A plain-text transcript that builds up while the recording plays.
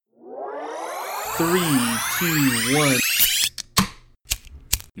3, 2, 1.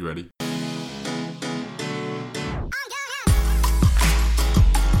 You ready?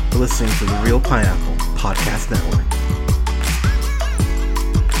 You're listening to the Real Pineapple Podcast Network.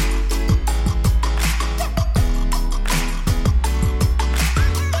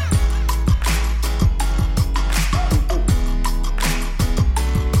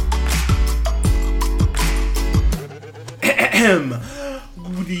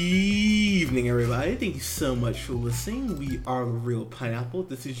 Good evening, everybody. Thank you so much for listening. We are the Real Pineapple.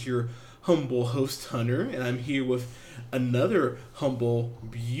 This is your humble host, Hunter, and I'm here with another humble,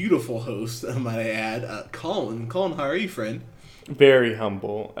 beautiful host, might I add, Colin. Colin, how are you, friend? Very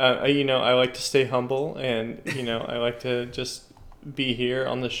humble. I like to stay humble, and, I like to just be here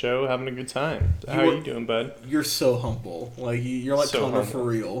on the show having a good time. How are you doing, bud? You're so humble. You're like so Connor humble. For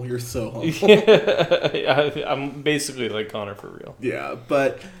real. You're so humble. Yeah, I'm basically like Connor for real. Yeah,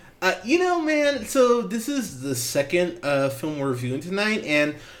 but, man, so this is the second film we're reviewing tonight,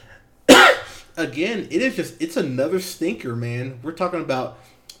 and again, it's another stinker, man. We're talking about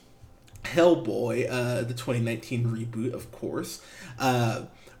Hellboy, the 2019 reboot, of course,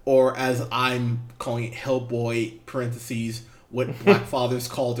 or as I'm calling it, Hellboy, parentheses, what black fathers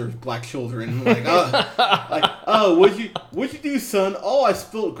called their black children. What'd you do, son? Oh, I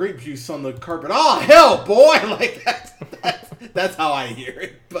spilled grape juice on the carpet. Oh, hell, boy! That's how I hear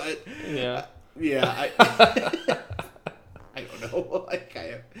it. But yeah, I don't know.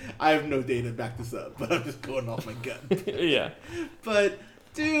 I have no data to back this up, but I'm just going off my gut. Yeah. But,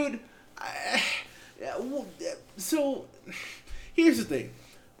 dude, so here's the thing.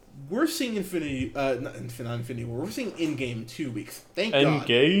 We're seeing we're seeing Endgame in 2 weeks. Thank God.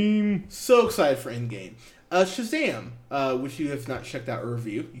 Endgame. So excited for Endgame. Shazam, which you have not checked out or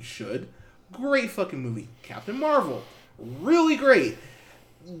review, you should. Great fucking movie. Captain Marvel, really great.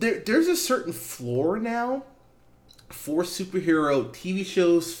 There's a certain floor now for superhero TV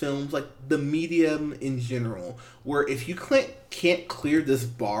shows, films, like the medium in general, where if you can't clear this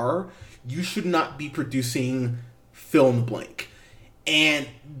bar, you should not be producing fill in the blank. And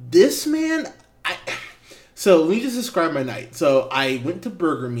this, man, so let me just describe my night. So I went to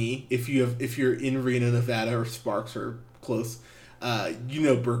Burger Me. If you're in Reno, Nevada, or Sparks or close,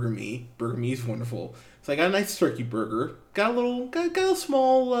 Burger Me. Burger Me is wonderful. So I got a nice turkey burger, got a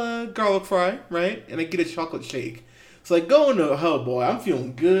small garlic fry, right, and I get a chocolate shake. So I go into Hellboy. I'm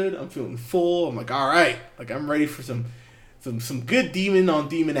feeling good. I'm feeling full. I'm like, all right, I'm ready for some good demon on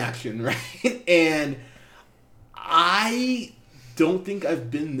demon action, right? And I don't think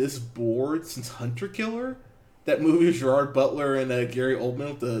I've been this bored since Hunter Killer. That movie with Gerard Butler and Gary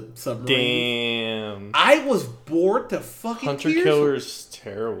Oldman with the submarine. Damn. I was bored to fucking Hunter tears. Killer's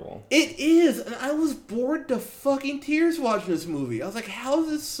terrible. It is, and I was bored to fucking tears watching this movie. I was like, how is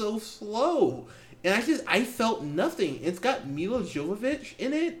this so slow? And I felt nothing. It's got Mila Jovovich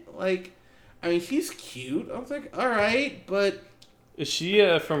in it. She's cute. I was like, all right, but Is she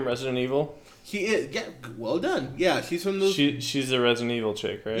from Resident Evil? She is, yeah, well done. Yeah, she's from those... She's the Resident Evil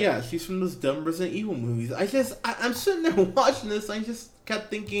chick, right? Yeah, she's from those dumb Resident Evil movies. I'm sitting there watching this, and I just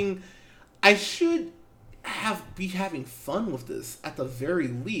kept thinking, I should be having fun with this, at the very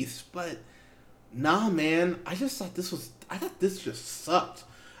least, but nah, man, I thought this just sucked.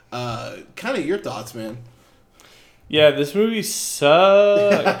 Kind of your thoughts, man. Yeah, this movie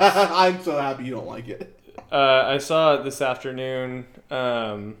sucks. I'm so happy you don't like it. I saw it this afternoon.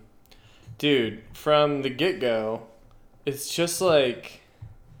 Dude, from the get-go, it's just like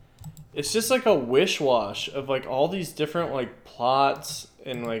a wish-wash of all these different plots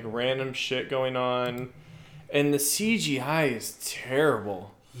and random shit going on, and the CGI is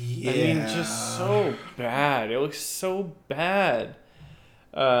terrible. Yeah. I mean, just so bad. It looks so bad.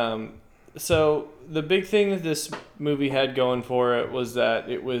 So the big thing that this movie had going for it was that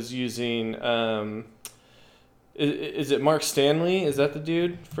it was using is it Mark Stanley? Is that the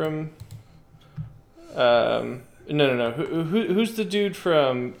dude from No. Who's the dude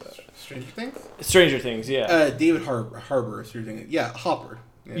from Stranger Things? Stranger Things, yeah. David Harbour. Yeah, Hopper.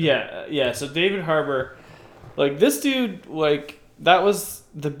 Yeah. So David Harbour, this dude, that was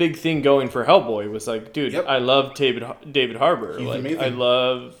the big thing going for Hellboy. Was dude, yep. I love David Harbour. He's amazing. I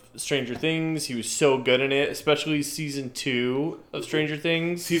love Stranger Things. He was so good in it, especially season 2 of Stranger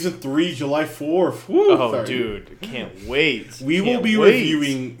Things. Season 3, July 4th. Woo, oh, sorry. Dude, can't wait. We will be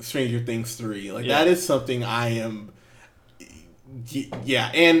reviewing Stranger Things 3. That is something I am.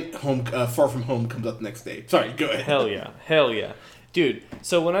 Yeah, and Far From Home comes up the next day. Sorry, go ahead. Hell yeah, dude.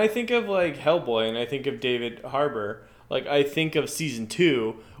 So when I think of Hellboy and I think of David Harbour, I think of season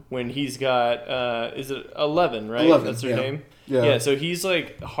 2 when he's got is it 11, right? 11, That's her yeah. name. Yeah, so he's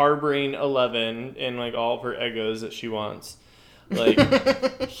like harboring 11 and like all of her egos that she wants.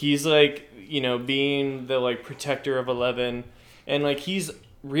 Like he's like, being the like protector of 11, and like he's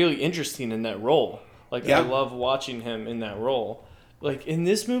really interesting in that role. Like I love watching him in that role. Like in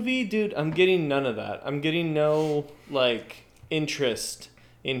this movie, dude, I'm getting none of that. I'm getting no like interest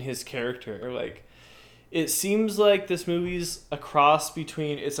in his character. Like it seems like this movie's a cross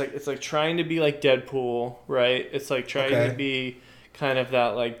between it's like trying to be like Deadpool, right? It's like trying to be kind of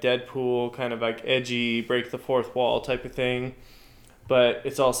that like Deadpool, kind of like edgy, break the fourth wall type of thing. But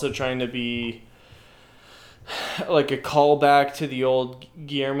it's also trying to be like a callback to the old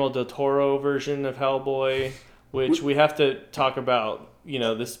Guillermo del Toro version of Hellboy, which we have to talk about.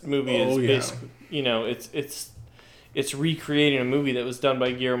 This movie is basically, it's recreating a movie that was done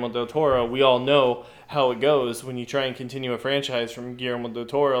by Guillermo del Toro. We all know how it goes when you try and continue a franchise from Guillermo del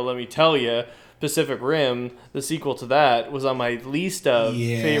Toro. Let me tell you, Pacific Rim, the sequel to that, was on my list of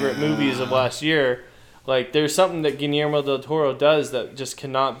favorite movies of last year. Like, there's something that Guillermo del Toro does that just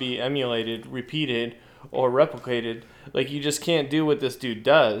cannot be emulated, repeated, or replicated. Like, you just can't do what this dude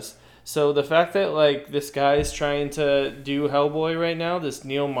does. So the fact that, like, this guy's trying to do Hellboy right now, this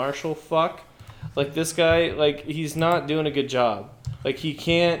Neil Marshall fuck, like, this guy, like, he's not doing a good job. Like, he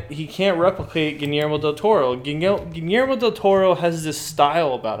can't replicate Guillermo del Toro. Guillermo del Toro has this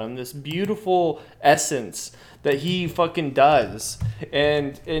style about him, this beautiful essence that he fucking does.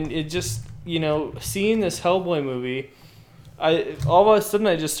 And it just, seeing this Hellboy movie, all of a sudden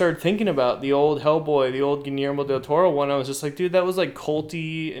I just started thinking about the old Hellboy, the old Guillermo del Toro one. I was just like, dude, that was like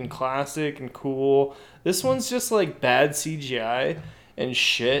culty and classic and cool. This one's just like bad CGI and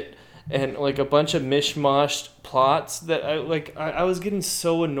shit. And like a bunch of mishmashed plots that I was getting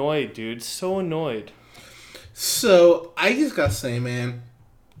so annoyed, dude. So annoyed. So I just gotta say, man,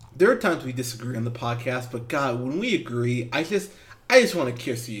 there are times we disagree on the podcast, but God, when we agree, I just want to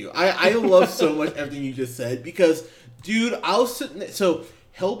kiss you. I love so much everything you just said because, dude, I was sitting there. So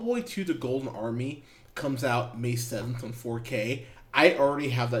Hellboy 2: The Golden Army comes out May 7th on 4K. I already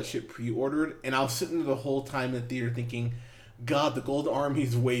have that shit pre-ordered, and I was sitting there the whole time in the theater thinking, God, the Golden Army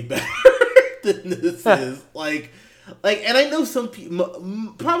is way better than this is. Like, and I know some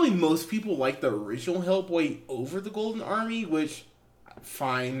people, probably most people like the original Hellboy over the Golden Army, which,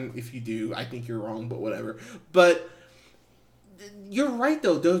 fine if you do. I think you're wrong, but whatever. But you're right,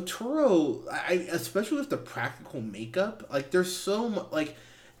 though. Del Toro, especially with the practical makeup, like, there's so much, like,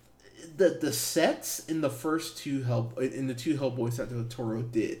 the sets in the first two Hellboy sets that Del Toro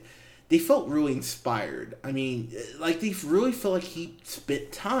did, they felt really inspired. I mean, like, they really felt like he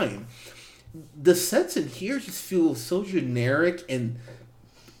spent time. The sets in here just feel so generic, and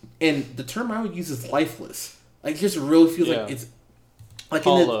the term I would use is lifeless. Like, it just really feels like it's like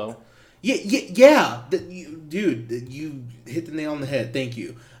hollow. Yeah. Dude, you hit the nail on the head. Thank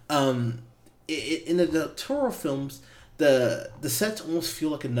you. In the Del Toro films, the sets almost feel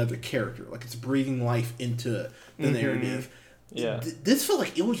like another character, like it's breathing life into the narrative. Yeah. This felt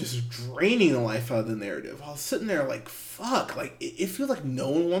like it was just draining the life out of the narrative. I was sitting there like, fuck, like it feels like no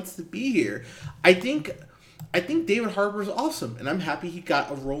one wants to be here. I think David Harbour is awesome, and I'm happy he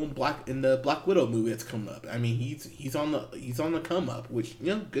got a role in the Black Widow movie that's coming up. I mean, he's on the come up, which,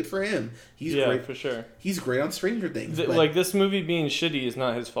 good for him. He's great for sure. He's great on Stranger Things. Like, this movie being shitty is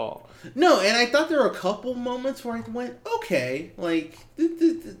not his fault. No, and I thought there were a couple moments where I went, okay, like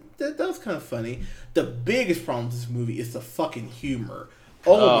that was kind of funny. The biggest problem with this movie is the fucking humor.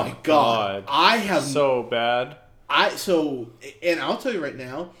 Oh my god, I have so bad. And I'll tell you right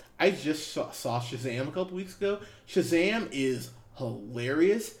now, I just saw Shazam a couple weeks ago. Shazam is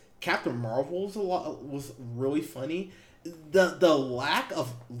hilarious. Captain Marvel was really funny. The lack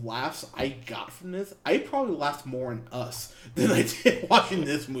of laughs I got from this, I probably laughed more in Us than I did watching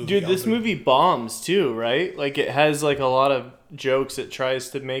this movie. Dude, this movie bombs too, right? Like, it has like a lot of jokes it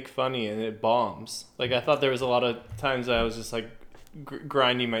tries to make funny, and it bombs. Like, I thought there was a lot of times I was just like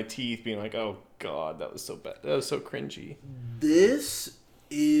grinding my teeth, being like, "Oh God, that was so bad. That was so cringy." This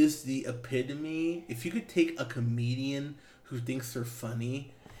is the epitome. If you could take a comedian who thinks they're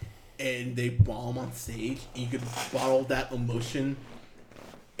funny and they bomb on stage, and you could bottle that emotion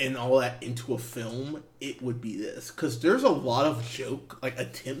and all that into a film, it would be this. Because there's a lot of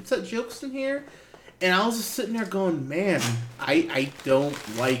attempts at jokes in here, and I was just sitting there going, man, I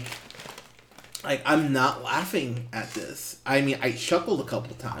don't like, I'm not laughing at this. I mean, I chuckled a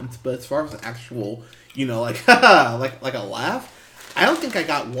couple times, but as far as an actual, like a laugh, I don't think I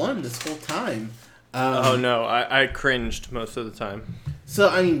got one this whole time. Oh no, I cringed most of the time. So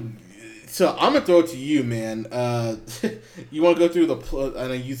I'm gonna throw it to you, man. You want to go through the plot,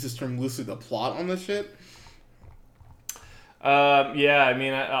 and I use this term loosely, the plot on this shit? Yeah, I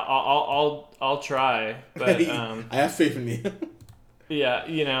mean, I'll try, but I have faith in you. yeah,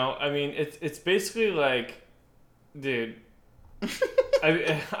 I mean, it's basically like, dude,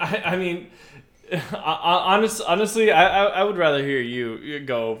 I mean, honestly, I would rather hear you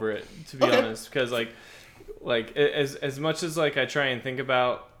go over it, to be Okay. honest, because like as much as like I try and think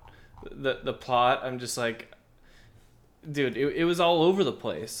about the plot, I'm just like, dude, it was all over the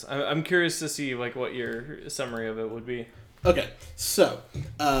place. I'm curious to see like what your summary of it would be. Okay, so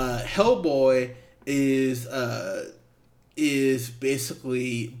Hellboy is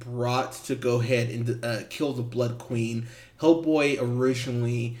basically brought to go ahead and kill the Blood Queen. Hellboy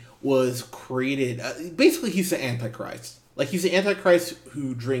originally was created. Basically, he's the Antichrist. Like he's the Antichrist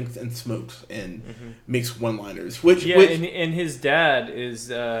who drinks and smokes and makes one-liners. Which And his dad is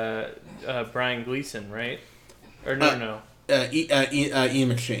Brian Gleason, right? Or no. Ian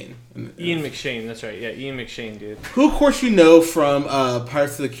McShane. Ian McShane, that's right. Yeah, Ian McShane, dude. Who, of course, you know from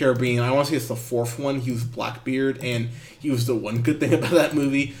Pirates of the Caribbean. I want to say it's the fourth one. He was Blackbeard, and he was the one good thing about that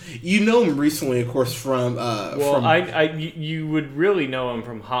movie. You know him recently, of course, from... you would really know him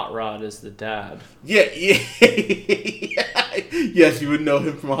from Hot Rod as the dad. Yeah. Yes, you would know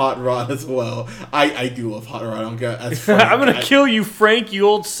him from Hot Rod as well. I do love Hot Rod. I don't get as I'm gonna kill you, Frank, you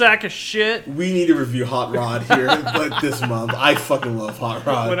old sack of shit. We need to review Hot Rod here, but this month. I fucking love Hot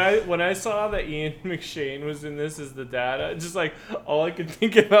Rod. When I saw that Ian McShane was in this as the dad, just like all I could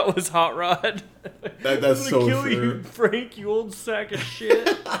think about was Hot Rod. That's so kill true. You, Frank, you old sack of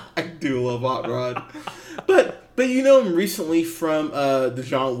shit. I do love Hot Rod, but you know him recently from the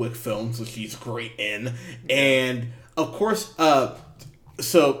John Wick films, which he's great in, and of course,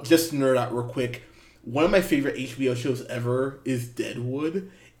 so just to nerd out real quick, one of my favorite HBO shows ever is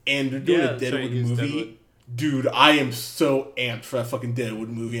Deadwood, and they're doing a Deadwood movie. Deadwood. Dude, I am so amped for that fucking Deadwood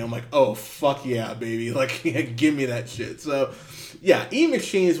movie. I'm like, oh, fuck yeah, baby. Like, give me that shit. So, yeah, Ian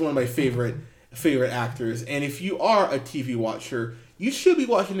McShane is one of my favorite actors. And if you are a TV watcher, you should be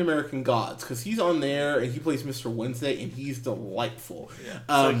watching American Gods, because he's on there, and he plays Mr. Wednesday, and he's delightful. Yeah.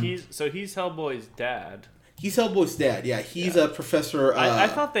 So he's Hellboy's dad. He's Hellboy's dad, yeah. He's a professor. I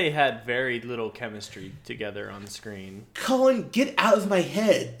thought they had very little chemistry together on screen. Colin, get out of my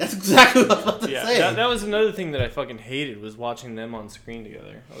head. That's exactly what I was about to say. That was another thing that I fucking hated, was watching them on screen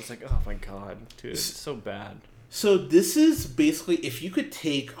together. I was like, oh my god, dude, it's so bad. So this is basically, if you could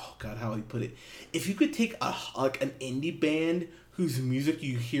take, oh god, how do I put it? If you could take an indie band whose music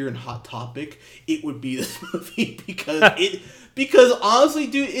you hear in Hot Topic, it would be this movie, because honestly,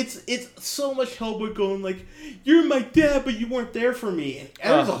 dude, it's so much Hellboy going like, you're my dad, but you weren't there for me.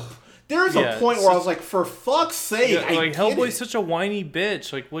 And there's a point where I was like, for fuck's sake, like Hellboy's such a whiny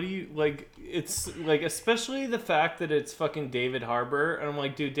bitch. Like, what do you like? It's like, especially the fact that it's fucking David Harbour, and I'm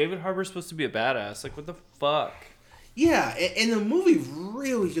like, dude, David Harbour's supposed to be a badass. Like, what the fuck? Yeah, and the movie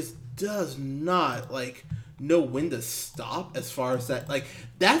really just does not know when to stop as far as that. Like,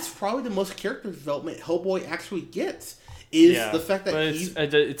 that's probably the most character development Hellboy actually gets. The fact that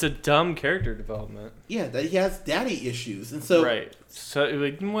it's a dumb character development. Yeah, that he has daddy issues, and so right. So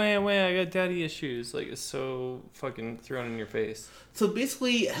like, I got daddy issues. Like, it's so fucking thrown in your face. So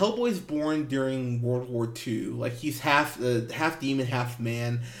basically, Hellboy's born during World War II. Like, he's half demon, half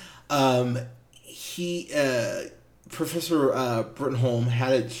man. Professor Brittenholm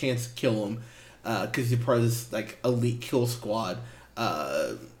had a chance to kill him because he's part of this elite kill squad.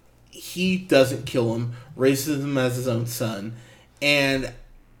 He doesn't kill him, raises him as his own son, and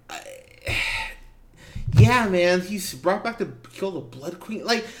yeah, man, he's brought back to kill the Blood Queen.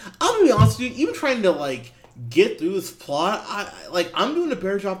 Like, I'm gonna be honest with you, even trying to get through this plot, I'm doing a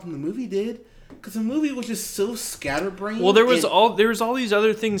better job than the movie did, because the movie was just so scatterbrained. Well, there was all these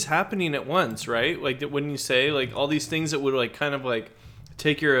other things happening at once, right? Like, that when you say all these things that would kind of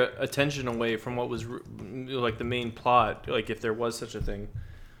take your attention away from what was the main plot, if there was such a thing.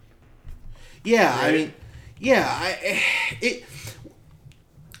 Yeah, right? I mean, yeah,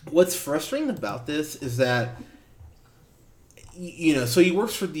 what's frustrating about this is that, so he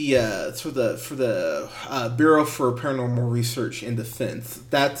works for the Bureau for Paranormal Research and Defense.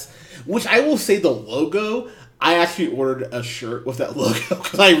 Which I will say, the logo, I actually ordered a shirt with that logo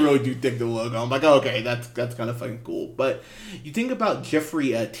because I really do dig the logo. I'm like, okay, that's kind of fucking cool. But you think about Jeffrey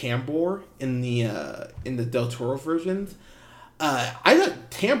Tambor in the Del Toro versions. I thought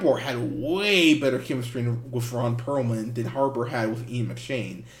Tambor had way better chemistry with Ron Perlman than Harbour had with Ian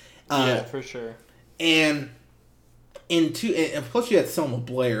McShane. Yeah, for sure. And plus you had Selma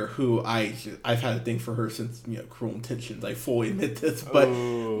Blair, who I've had a thing for her since Cruel Intentions. I fully admit this, but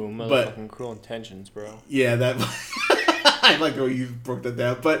motherfucking Cruel Intentions, bro. Yeah, that. I like the way you broke that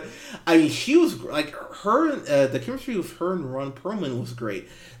down. But, I mean, she was, like, the chemistry with her and Ron Perlman was great.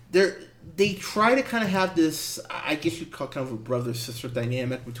 They try to kind of have this, I guess you'd call kind of a brother-sister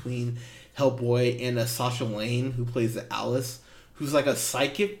dynamic between Hellboy and Sasha Lane, who plays Alice, who's like a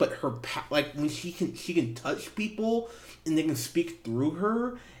psychic, but like when she can touch people and they can speak through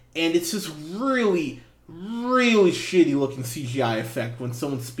her, and it's this really, really shitty looking CGI effect when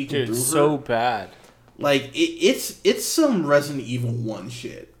someone's speaking through her. It's so bad. Like it's some Resident Evil 1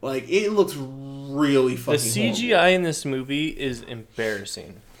 shit. Like it looks really fucking. The CGI horrible. in this movie is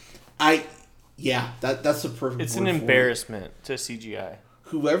embarrassing. That's the perfect. It's an embarrassment to CGI.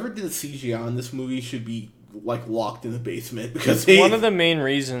 Whoever did the CGI on this movie should be like locked in the basement because one of the main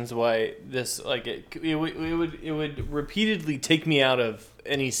reasons why this like it would repeatedly take me out of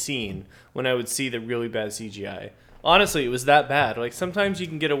any scene when I would see the really bad CGI. Honestly, it was that bad. Like sometimes you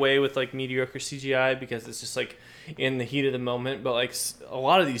can get away with like mediocre CGI because it's just like in the heat of the moment, but like a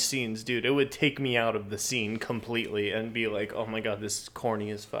lot of these scenes, dude, it would take me out of the scene completely and be like, oh my god, this is corny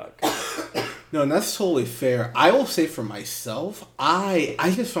as fuck. No, and that's totally fair. I will say for myself, I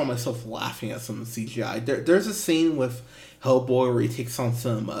just found myself laughing at some of the CGI. There's a scene with Hellboy where he takes on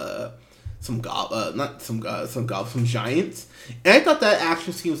some giants, and I thought that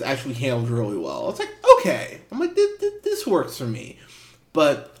action scene was actually handled really well. I was like, okay, I'm like this works for me,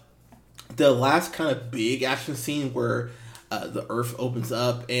 but the last kind of big action scene where the Earth opens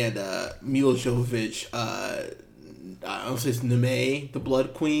up and Mila Jovovich, I don't say it's Neme, the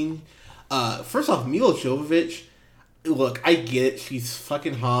Blood Queen. First off, Mila Jovovich, look, I get it. She's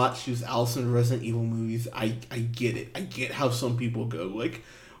fucking hot. She was Alice in the Resident Evil movies. I get it. I get how some people go, like,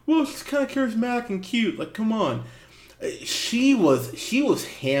 well, she's kind of charismatic and cute. Like, come on. She was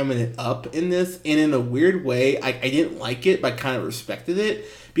hamming it up in this, and in a weird way, I didn't like it, but I kind of respected it,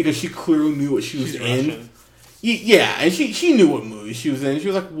 because she clearly knew what she was in. Russian. Yeah, and she knew what movie she was in. She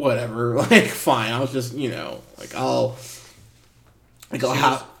was like, whatever, like, fine. I was just, I'll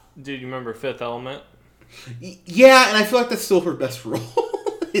have... Do you remember Fifth Element? Yeah, and I feel like that's still her best role.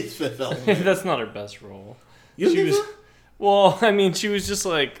 It's Fifth Element. That's not her best role. You think so? Well, I mean, she was just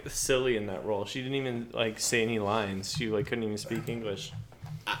like silly in that role. She didn't even like say any lines. She like couldn't even speak English.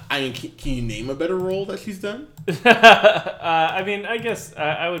 I mean, can you name a better role that she's done? I mean, I guess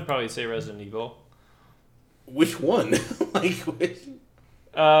I would probably say Resident Evil. Which one? Like which?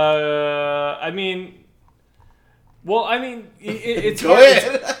 I mean. Well, I mean, it's Go hard.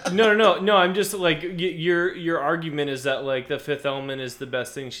 ahead. No. I'm just like your argument is that like the Fifth Element is the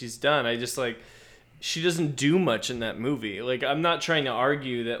best thing she's done. I just like she doesn't do much in that movie. Like I'm not trying to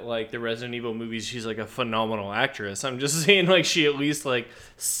argue that like the Resident Evil movies she's like a phenomenal actress. I'm just saying like she at least like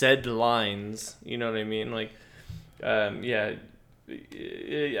said lines. You know what I mean? Like, yeah.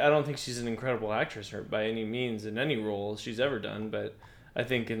 I don't think she's an incredible actress by any means in any role she's ever done, but I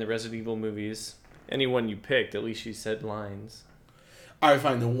think in the Resident Evil movies. Anyone you picked, at least she said lines. All right,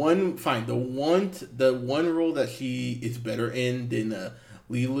 fine. The one role that she is better in than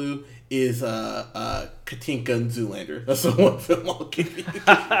Lilu is Katinka and Zoolander. That's the one film I'll give you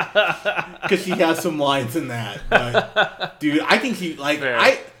because she has some lines in that. But, dude, I think she like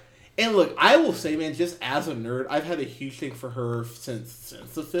Fair. And look, I will say, man, just as a nerd, I've had a huge thing for her since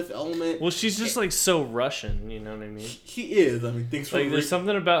The Fifth Element. Well, she's just like so Russian, you know what I mean? She is. I mean, thanks for there's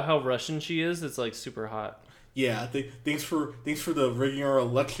something about how Russian she is that's like super hot. Yeah, thanks for the rigging our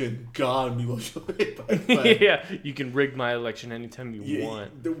election. God, Milo. Yeah, you can rig my election anytime you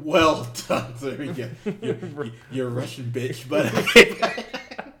want. Well done. So there you go. You're a Russian bitch, but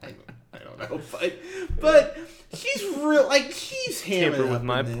I don't know, but. She's real, like, she's hamming Tamper up with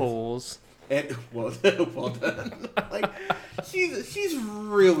my this. polls. And, well done. Like, she's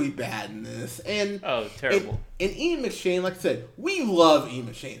really bad in this. And oh, terrible. And Ian McShane, like I said, we love Ian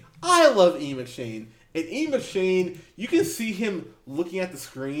McShane. I love Ian McShane. And Ian McShane, you can see him looking at the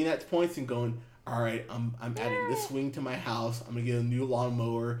screen at points and going, all right, I'm adding this wing to my house. I'm going to get a new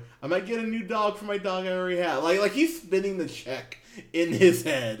lawnmower. I might get a new dog for my dog I already have. Like he's spinning the check in his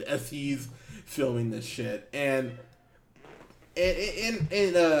head as he's filming this shit, and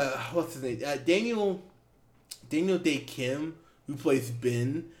what's his name? Daniel Day Kim, who plays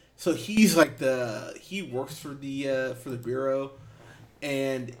Ben. So he's like he works for the bureau,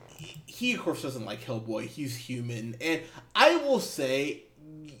 and he of course doesn't like Hellboy. He's human, and I will say,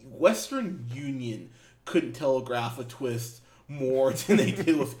 Western Union couldn't telegraph a twist more than they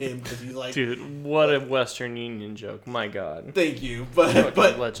did with him because he's like, dude, what a Western Union joke! My God, thank you, but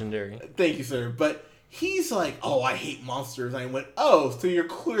legendary. Thank you, sir. But he's like, "Oh, I hate monsters." And I went, "Oh, so you're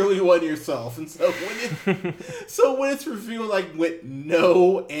clearly one yourself." And so when it's revealed, I went,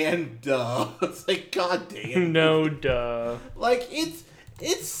 "No and duh." It's like, God damn. No, duh. Like it's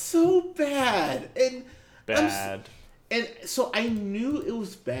so bad, and Bad. and so I knew it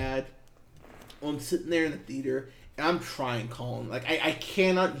was bad. I'm sitting there in the theater, and I'm trying, Colin. Like I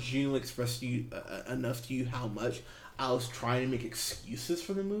cannot genuinely express to you enough to you how much I was trying to make excuses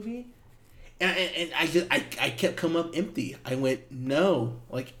for the movie. And I kept coming up empty. I went, no.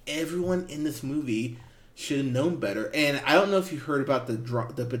 Like, everyone in this movie should have known better. And I don't know if you heard about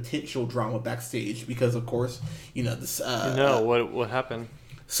the potential drama backstage, because, of course, this... No, what happened?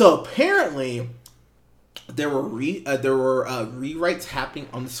 So, apparently, there were rewrites happening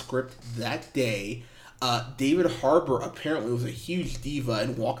on the script that day. David Harbour apparently was a huge diva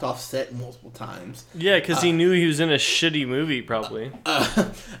and walked off set multiple times. Yeah, because he knew he was in a shitty movie, probably.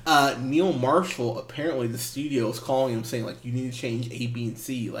 Neil Marshall, apparently the studio was calling him saying, like, you need to change A, B, and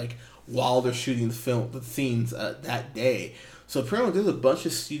C, like, while they're shooting the scenes that day. So apparently there's a bunch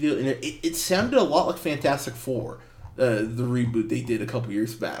of studio in there. It sounded a lot like Fantastic Four, the reboot they did a couple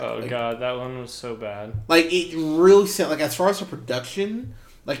years back. Oh, like, God, that one was so bad. Like, it really sounded, like, as far as the production...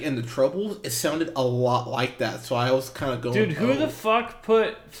 Like, in the Troubles, it sounded a lot like that. So I was kind of going... Dude, who the fuck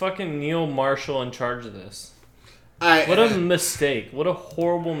put fucking Neil Marshall in charge of this? What a mistake. What a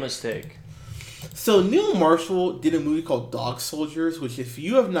horrible mistake. So Neil Marshall did a movie called Dog Soldiers, which if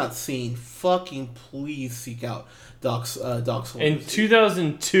you have not seen, fucking please seek out Dog Soldiers. In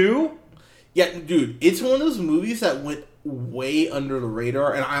 2002? Yeah, dude, it's one of those movies that went way under the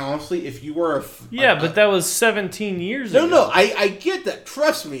radar, and I honestly, if you were but that was 17 years ago. No, I get that.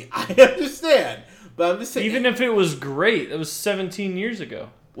 Trust me, I understand. But I'm just saying, even if it was great, it was 17 years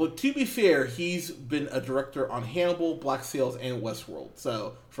ago. Well, to be fair, he's been a director on Hannibal, Black Sails, and Westworld.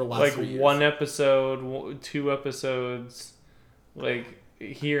 So for the last 3 years, one episode, 2 episodes, like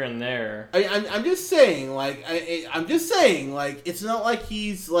here and there. I'm just saying, like I'm just saying, like it's not like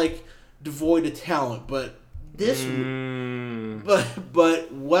he's like devoid of talent, but this,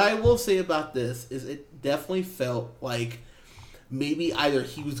 but what I will say about this is it definitely felt like maybe either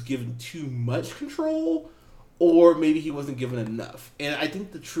he was given too much control or maybe he wasn't given enough. And I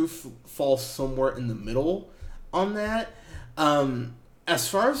think the truth falls somewhere in the middle on that. As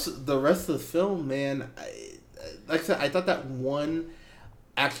far as the rest of the film, man, like I said, I thought that one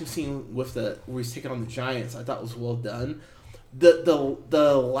action scene with where he's taking on the giants, I thought was well done.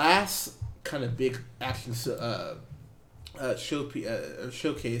 The last kind of big action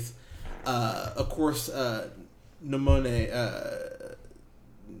showcase, of course, Nimue?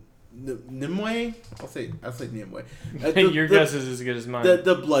 I'll say Nimue. Your guess is as good as mine.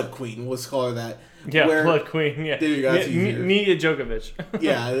 The Blood Queen, let's call her that. Yeah, Blood Queen. Yeah, there you go. That's easier. Mia Djokovic.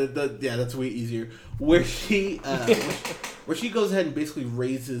 yeah, that's way easier. Where she goes ahead and basically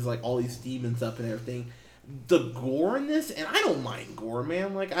raises like all these demons up and everything. The gore in this, and I don't mind gore,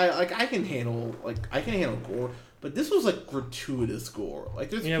 man. I can handle gore, but this was like gratuitous gore. Like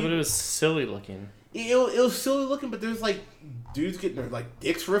there's but it was silly looking. It was silly looking, but there's like dudes getting their like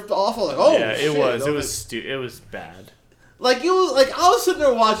dicks ripped off. I was like, oh yeah, shit. It was bad. Like it was like I was sitting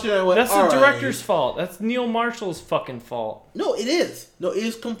there watching it and I went, that's the director's fault. That's Neil Marshall's fucking fault. No, it is. No, it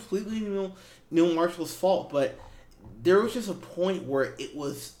is completely Neil Marshall's fault. But there was just a point where it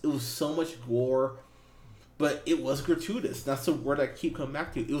was so much gore, but it was gratuitous. That's the word I keep coming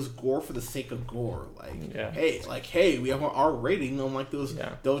back to. It was gore for the sake of gore. Hey, we have an R rating on like those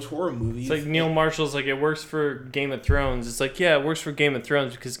horror movies. It's like Neil Marshall's like, it works for Game of Thrones. It's like, yeah, it works for Game of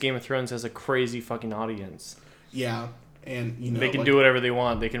Thrones because Game of Thrones has a crazy fucking audience. Yeah, and they can do whatever they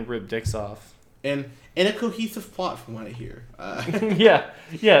want. They can rip dicks off. And a cohesive plot, from what I hear. Yeah.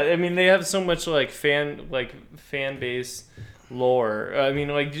 I mean, they have so much like fan base lore. I mean,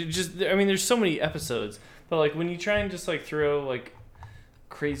 there's so many episodes. But, like, when you try and just, like, throw, like,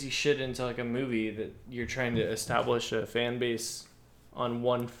 crazy shit into, like, a movie that you're trying to establish a fan base on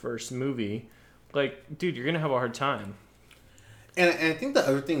one first movie, like, dude, you're going to have a hard time. And I think the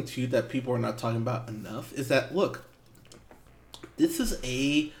other thing, too, that people are not talking about enough is that, look, this is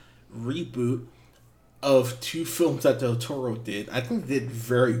a reboot of 2 films that Del Toro did. I think they did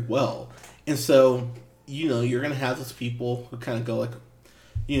very well. And so, you're going to have those people who kind of go, like,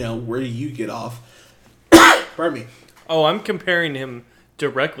 where do you get off? Pardon me. Oh, I'm comparing him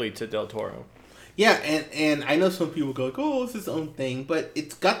directly to Del Toro. Yeah, and I know some people go like, oh, it's his own thing, but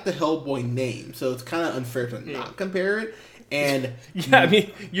it's got the Hellboy name, so it's kind of unfair to not compare it. And yeah, I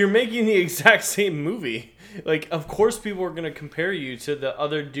mean, you're making the exact same movie. Like, of course people are going to compare you to the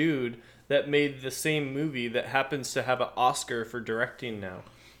other dude that made the same movie that happens to have an Oscar for directing now.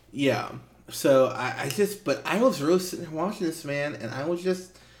 Yeah. So but I was really sitting there watching this, man, and I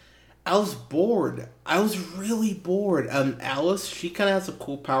was bored. I was really bored. Alice, she kind of has a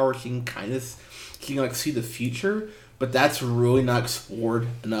cool power. She can like see the future, but that's really not explored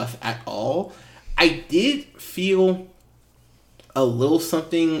enough at all. I did feel a little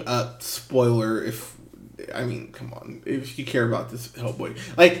something. Spoiler, if I mean, come on, if you care about this Hellboy,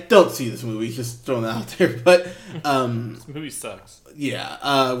 like, don't see this movie. Just throwing that out there. But this movie sucks.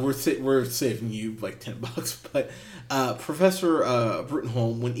 Yeah, we're saving you like $10. But Professor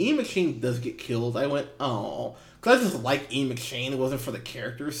Brittenholm, when Ian McShane does get killed, I went, oh, because I just like Ian McShane. It wasn't for the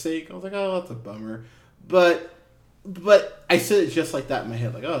character's sake. I was like, oh, that's a bummer. But I said it just like that in my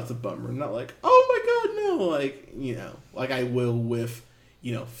head, like, oh, it's a bummer. Not like, oh my god, no, like, like I will with,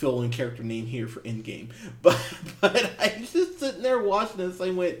 fill in character name here for Endgame. But I was just sitting there watching this.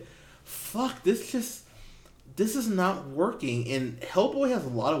 I went, fuck, this is not working. And Hellboy has a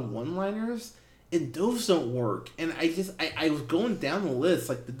lot of one-liners, and those don't work. And I was going down the list,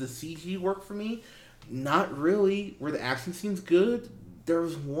 like, did the CG work for me? Not really. Were the action scenes good? There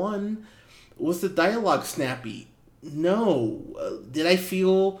was one. Was the dialogue snappy? No. Did I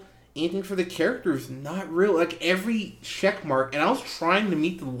feel anything for the characters? Not really. Like, every check mark, and I was trying to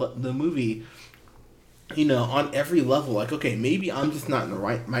meet the movie, on every level. Like, okay, maybe I'm just not in the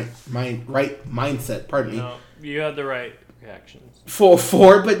right right mindset. Pardon me. No, you had the right reactions for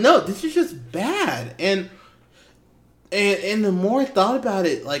it, but no, this is just bad. And the more I thought about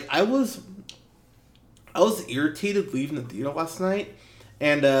it, like, I was irritated leaving the theater last night.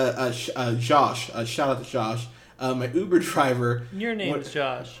 And Josh, shout out to Josh, my Uber driver. Your name is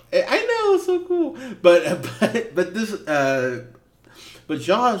Josh. I know, it's so cool. But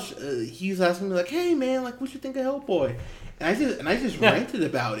Josh, he's asking me like, "Hey man, like, what you think of Hellboy?" And I just ranted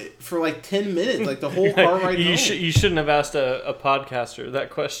about it for like 10 minutes, like the whole car ride home. You shouldn't have asked a podcaster that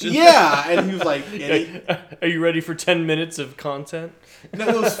question. Yeah, and he was like, "Are you ready for 10 minutes of content?" No,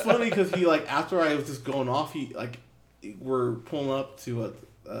 it was funny because he, like, after I was just going off, he, like, we're pulling up to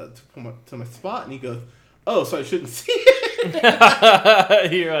my spot, and he goes, "Oh, so I shouldn't see it."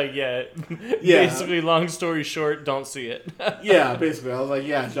 You're like, yeah. Basically, long story short, don't see it. Yeah, basically, I was like,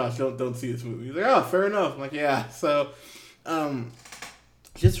 "Yeah, Josh, don't see this movie." He's like, "Oh, fair enough." I'm like, "Yeah." So,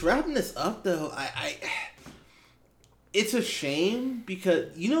 just wrapping this up though, it's a shame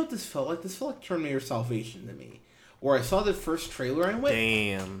because what this felt like? This felt like Terminator Salvation to me, where I saw the first trailer and I went,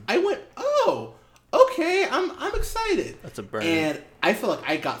 "Damn!" I went, "Oh, okay, I'm excited." That's a burn. And I feel like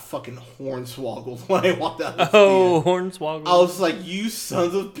I got fucking hornswoggled when I walked out of the theater. Hornswoggled. I was like, "You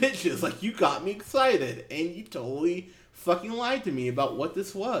sons of bitches, like, you got me excited, and you totally fucking lied to me about what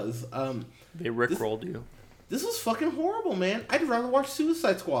this was." They rickrolled you. This was fucking horrible, man. I'd rather watch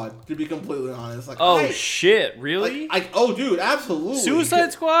Suicide Squad, to be completely honest. Like, shit, really? Oh, dude, absolutely.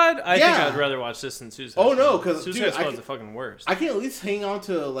 Suicide Squad? I think I'd rather watch this than Suicide Squad. Oh, no, because Suicide Squad's the fucking worst. I can at least hang on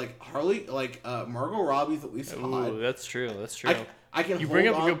to, like, Harley, like, Margot Robbie's at least hot. Ooh, that's true. I can. You bring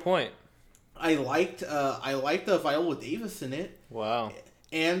up a good point. I liked Viola Davis in it. Wow.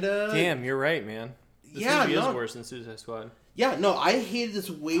 And damn, you're right, man. This movie is worse than Suicide Squad. Yeah, no, I hated this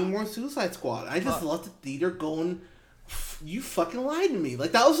way more than Suicide Squad. I just left the theater going, "You fucking lied to me."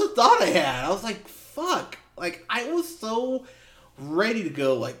 Like, that was the thought I had. I was like, fuck. Like, I was so ready to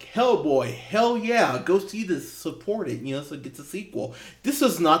go, like, Hellboy, hell yeah, go see this, support it, so it gets a sequel. This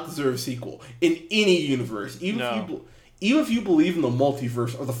does not deserve a sequel in any universe. Even if you believe in the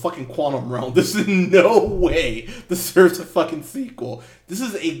multiverse or the fucking quantum realm, this in no way deserves a fucking sequel. This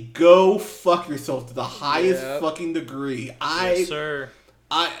is a go fuck yourself to the highest fucking degree. Yes, sir.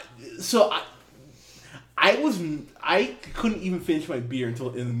 I couldn't even finish my beer until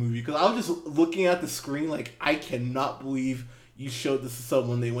the end of the movie because I was just looking at the screen like, I cannot believe you showed this to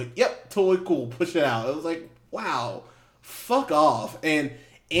someone. They went, "Yep, totally cool, push it out." I was like, wow, fuck off. And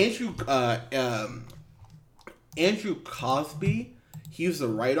Andrew Cosby, he was the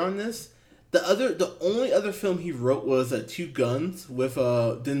writer on this. The only other film he wrote was Two Guns with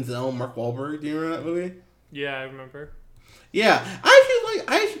Denzel and Mark Wahlberg. Do you remember that movie? Yeah, I remember. Yeah, he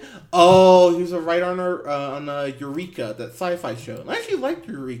was a writer on Eureka, that sci-fi show. I actually liked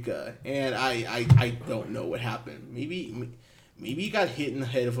Eureka, and I don't know what happened. Maybe he got hit in the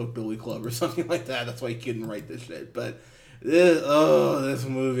head of a billy club or something like that. That's why he couldn't write this shit. But this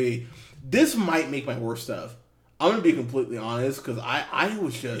movie, this might make my worst stuff. I'm gonna be completely honest because I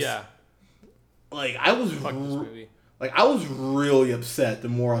was just like I was fuck this movie. Like, I was really upset the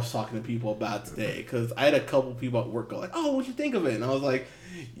more I was talking to people about it today because I had a couple people at work go like, "Oh, what'd you think of it?" And I was like,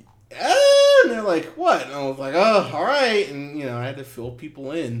 and they're like, "What?" And I was like, "Oh, all right." And I had to fill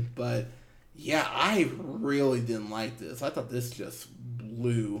people in, but yeah, I really didn't like this. I thought this just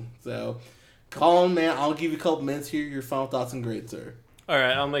blew. So Colin, man, I'll give you a couple minutes here. Your final thoughts and grades, sir. All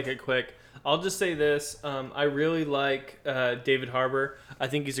right, I'll make it quick. I'll just say this. I really like David Harbour. I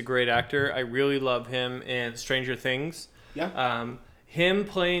think he's a great actor. I really love him in Stranger Things. Yeah. Him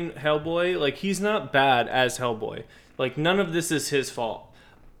playing Hellboy, like, he's not bad as Hellboy. Like, none of this is his fault.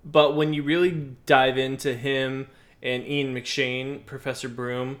 But when you really dive into him and Ian McShane, Professor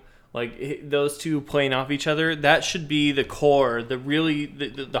Broom, like, those two playing off each other, that should be the core,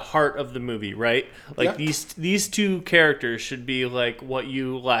 the heart of the movie, right? Like, yeah. these two characters should be like what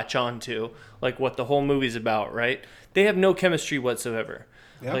you latch on to, like what the whole movie's about, right? They have no chemistry whatsoever.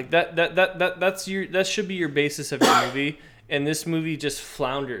 Yeah. Like that should be your basis of your movie, and this movie just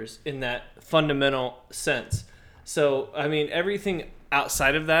flounders in that fundamental sense. So, I mean, everything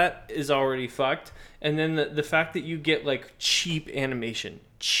outside of that is already fucked. And then the fact that you get, like, cheap animation,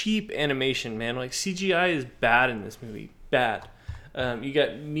 man. Like, CGI is bad in this movie. Bad. You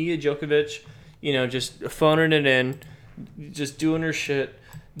got Mia Djokovic, just phoning it in, just doing her shit.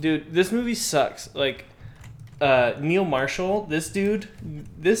 Dude, this movie sucks. Like, Neil Marshall, this dude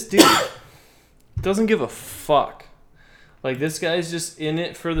doesn't give a fuck. Like, this guy's just in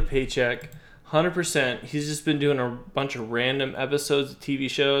it for the paycheck, 100%. He's just been doing a bunch of random episodes of TV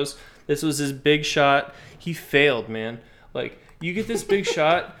shows. This was his big shot. He failed, man. Like, you get this big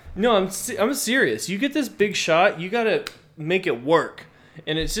shot. No, I'm serious. You get this big shot, you gotta make it work.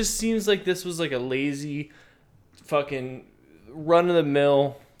 And it just seems like this was like a lazy, fucking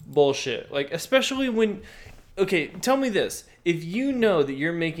run-of-the-mill bullshit. Like, especially when... Okay, tell me this. If you know that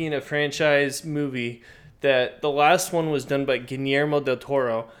you're making a franchise movie, that the last one was done by Guillermo del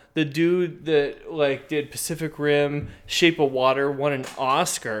Toro, the dude that, like, did Pacific Rim, Shape of Water, won an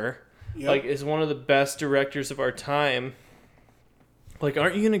Oscar... Yep. Like, is one of the best directors of our time. Like,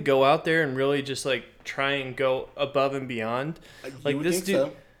 aren't you gonna go out there and really just, like, try and go above and beyond? Like, this dude,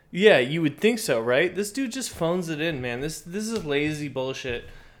 so. Yeah, you would think so, right? This dude just phones it in, man. This is lazy bullshit.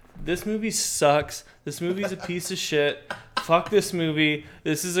 This movie sucks. This movie's a piece of shit. Fuck this movie.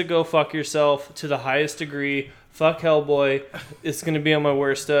 This is a go fuck yourself to the highest degree. Fuck Hellboy. It's gonna be on my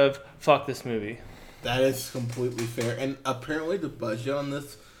worst of. Fuck this movie. That is completely fair. And apparently the budget on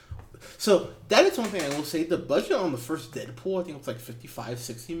this... So, that is one thing I will say. The budget on the first Deadpool, I think it was like 55,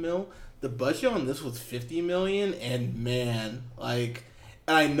 60 mil. The budget on this was 50 million, and man, like...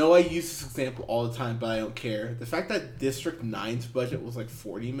 And I know I use this example all the time, but I don't care. The fact that District 9's budget was like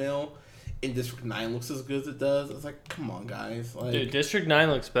 40 mil, and District 9 looks as good as it does, it's like, come on, guys. Like, dude, District 9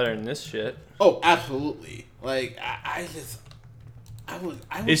 looks better than this shit. Oh, absolutely. Like,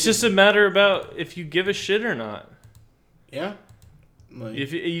 it's just a matter about if you give a shit or not. Yeah. Like,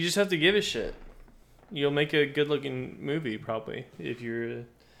 if you just have to give a shit, you'll make a good-looking movie probably if you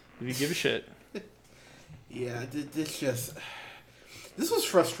give a shit. Yeah, this was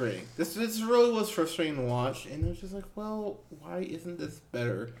frustrating. This really was frustrating to watch, and it was just like, well, why isn't this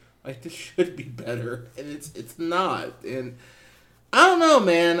better? Like, this should be better, and it's not. And I don't know,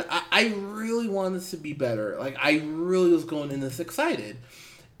 man. I really wanted this to be better. Like, I really was going in this excited.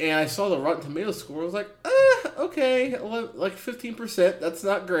 And I saw the Rotten Tomatoes score. I was like, okay, like 15%. That's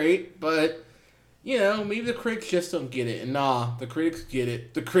not great, but maybe the critics just don't get it. And nah, the critics get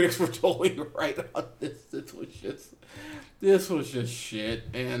it. The critics were totally right on this. This was just shit,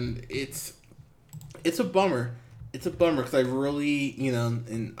 and it's a bummer. It's a bummer because I really,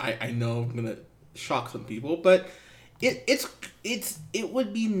 and I know I'm gonna shock some people, but it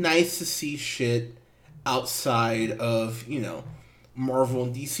would be nice to see shit outside of Marvel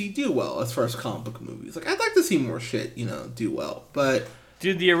and DC do well as far as comic book movies. Like, I'd like to see more shit, do well. But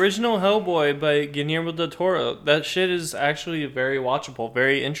dude, the original Hellboy by Guillermo del Toro, that shit is actually very watchable,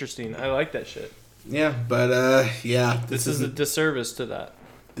 very interesting. I like that shit. Yeah, but yeah, this is a disservice to that.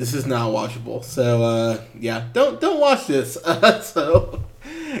 This is not watchable. So yeah, don't watch this. So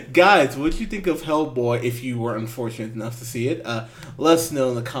guys, what did you think of Hellboy if you were unfortunate enough to see it? Let us know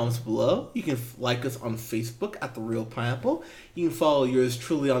in the comments below. You can like us on Facebook at The Real Pineapple. You can follow yours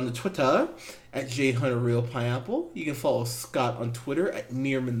truly on the Twitter at JHunterRealPineapple. You can follow Scott on Twitter at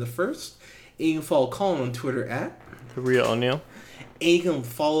NearmanTheFirst. And you can follow Colin on Twitter at The Real O'Neill. And you can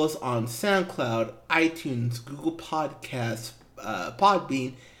follow us on SoundCloud, iTunes, Google Podcasts,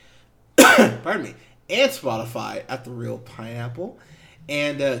 Podbean, pardon me, and Spotify at The Real Pineapple.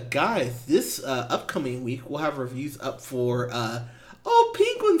 And guys, this upcoming week we'll have reviews up for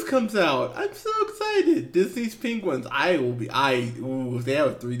Penguins comes out. I'm so excited. Disney's Penguins. If they have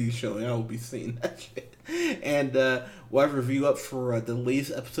a 3D showing, I will be seeing that shit. And we'll have a review up for the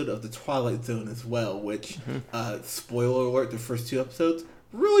latest episode of The Twilight Zone as well, which, spoiler alert, the first 2 episodes,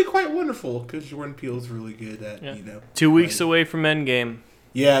 really quite wonderful, because Jordan Peele's really good at, 2 weeks away from Endgame.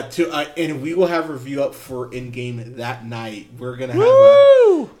 Yeah, and we will have a review up for Endgame that night. We're gonna have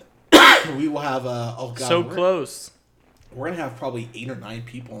Woo! we will have oh god, So close. We're gonna have probably 8 or 9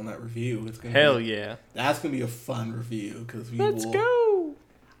 people on that review. It's gonna Yeah. That's gonna be a fun review because Let's go.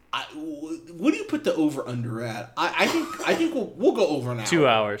 What do you put the over under at? I think we'll go over an hour. 2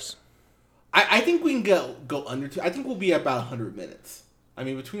 hours. I think we can go under 2. I think we'll be at about 100 minutes. I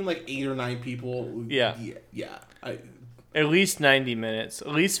mean, between like 8 or 9 people. Yeah. At least 90 minutes.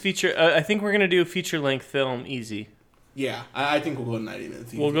 At least feature. I think we're gonna do a feature length film easy. Yeah, I think we'll go 90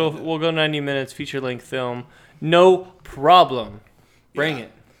 minutes. We'll go 90 minutes feature length film. No problem. Bring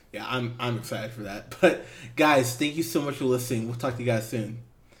it. Yeah, I'm excited for that. But guys, thank you so much for listening. We'll talk to you guys soon.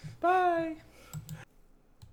 Bye.